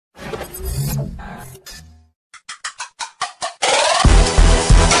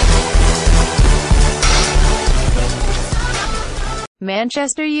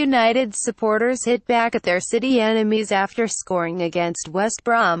Manchester United supporters hit back at their city enemies after scoring against West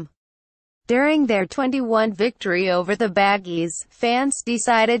Brom. During their 2-1 victory over the Baggies, fans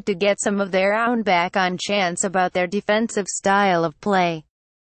decided to get some of their own back on chants about their defensive style of play.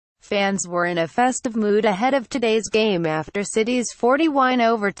 Fans were in a festive mood ahead of today's game after City's 40-win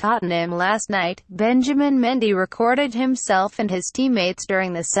over Tottenham last night. Benjamin Mendy recorded himself and his teammates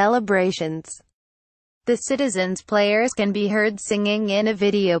during the celebrations. The Citizens players can be heard singing in a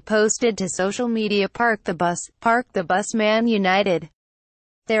video posted to social media. Park the bus Man United.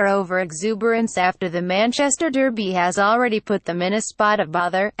 Their over-exuberance after the Manchester derby has already put them in a spot of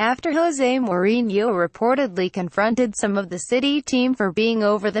bother, after Jose Mourinho reportedly confronted some of the City team for being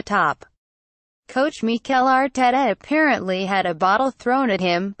over the top. Coach Mikel Arteta apparently had a bottle thrown at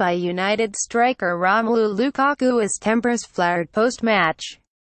him by United striker Romelu Lukaku as tempers flared post-match.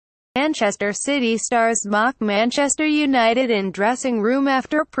 Manchester City stars mock Manchester United in dressing room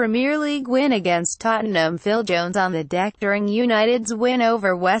after Premier League win against Tottenham. Phil Jones on the deck during United's win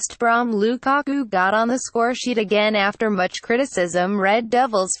over West Brom. Lukaku got on the scoresheet again after much criticism. Red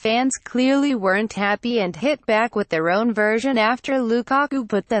Devils fans clearly weren't happy and hit back with their own version after Lukaku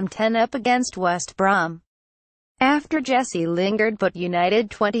put them 10 up against West Brom. After Jesse Lingard put United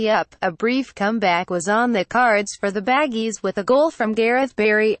 20 up, a brief comeback was on the cards for the Baggies with a goal from Gareth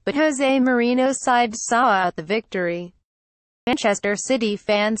Barry, but Jose Mourinho's side saw out the victory. Manchester City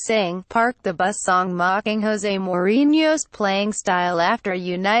fans sang "Park the Bus" song mocking Jose Mourinho's playing style after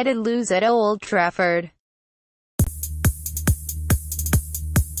United lose at Old Trafford.